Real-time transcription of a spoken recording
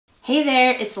Hey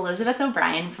there, it's Elizabeth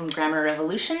O'Brien from Grammar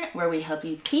Revolution, where we help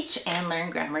you teach and learn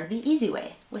grammar the easy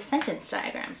way with sentence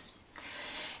diagrams.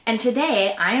 And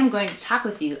today I am going to talk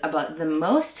with you about the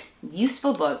most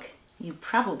useful book you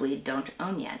probably don't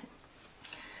own yet.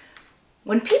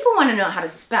 When people want to know how to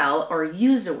spell or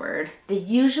use a word, they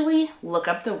usually look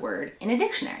up the word in a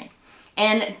dictionary.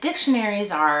 And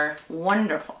dictionaries are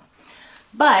wonderful,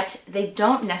 but they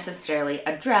don't necessarily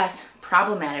address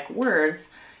problematic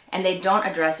words, and they don't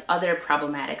address other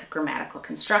problematic grammatical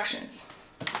constructions.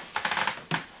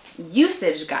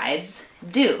 Usage guides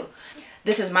do.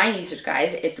 This is my usage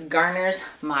guide. It's Garner's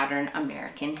Modern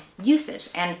American Usage.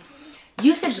 And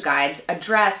usage guides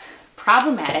address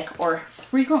problematic or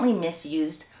frequently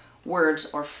misused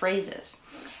words or phrases.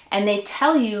 And they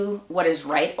tell you what is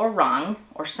right or wrong,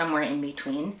 or somewhere in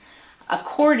between,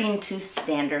 according to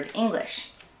standard English.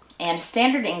 And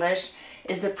standard English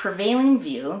is the prevailing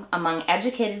view among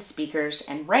educated speakers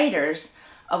and writers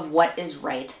of what is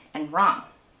right and wrong.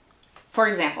 For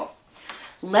example,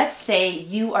 let's say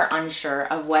you are unsure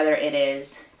of whether it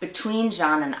is between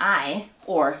John and I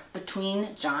or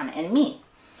between John and me.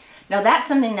 Now that's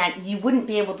something that you wouldn't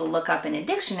be able to look up in a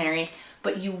dictionary,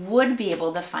 but you would be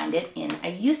able to find it in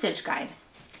a usage guide.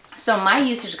 So my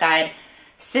usage guide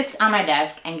sits on my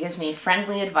desk and gives me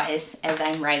friendly advice as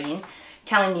I'm writing,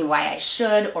 telling me why I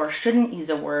should or shouldn't use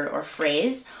a word or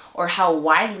phrase, or how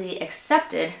widely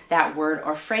accepted that word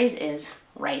or phrase is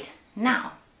right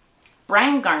now.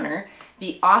 Brian Garner,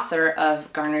 the author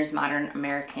of Garner's Modern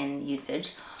American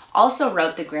Usage, also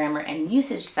wrote the grammar and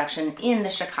usage section in the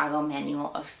Chicago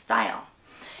Manual of Style.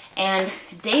 And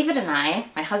David and I,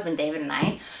 my husband David and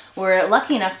I, were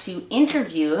lucky enough to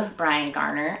interview Brian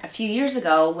Garner a few years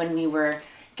ago when we were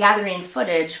gathering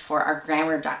footage for our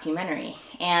grammar documentary.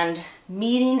 And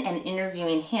meeting and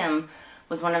interviewing him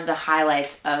was one of the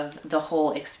highlights of the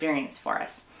whole experience for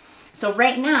us. So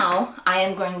right now, I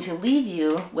am going to leave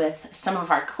you with some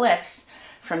of our clips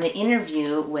from the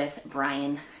interview with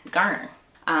Brian Garner.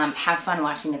 Have fun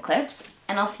watching the clips,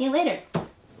 and I'll see you later.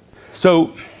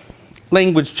 So,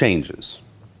 language changes.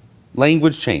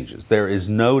 Language changes. There is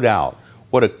no doubt.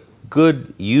 What a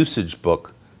good usage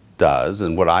book does,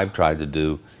 and what I've tried to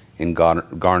do in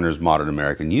Garner's Modern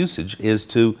American Usage, is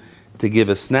to give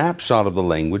a snapshot of the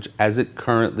language as it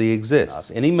currently exists.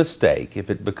 Any mistake,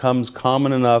 if it becomes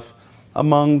common enough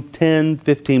among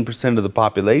 10–15% of the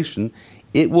population,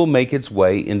 it will make its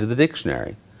way into the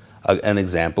dictionary. An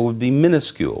example would be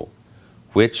minuscule,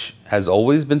 which has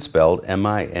always been spelled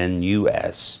M-I-N-U-S-C-U-L-E.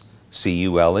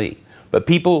 But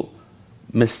people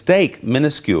mistake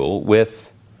minuscule with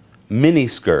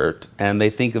miniskirt, and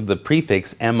they think of the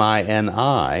prefix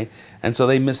M-I-N-I, and so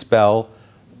they misspell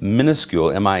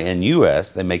minuscule,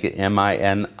 M-I-N-U-S, they make it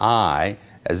M-I-N-I,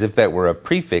 as if that were a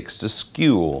prefix to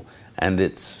skule, and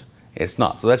it's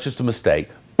not. So that's just a mistake.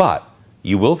 But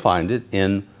you will find it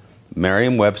in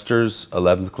Merriam-Webster's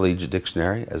 11th Collegiate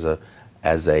Dictionary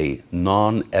as a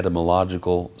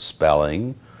non-etymological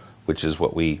spelling, which is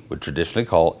what we would traditionally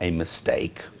call a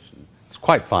mistake. It's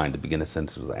quite fine to begin a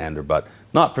sentence with and or but,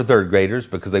 not for third graders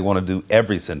because they want to do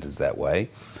every sentence that way.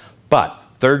 But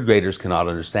third graders cannot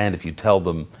understand if you tell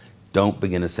them, don't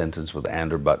begin a sentence with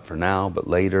and or but for now, but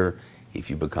later, if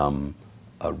you become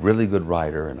a really good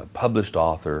writer and a published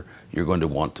author, you're going to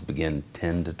want to begin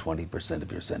 10 to 20%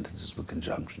 of your sentences with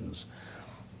conjunctions.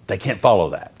 They can't follow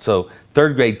that. So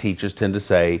third grade teachers tend to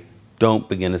say, don't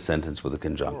begin a sentence with a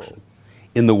conjunction.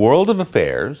 In the world of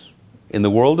affairs, in the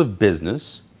world of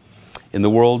business, in the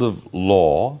world of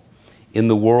law, in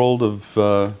the world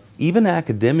of even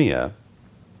academia,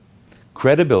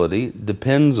 credibility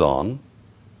depends on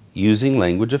using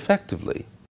language effectively.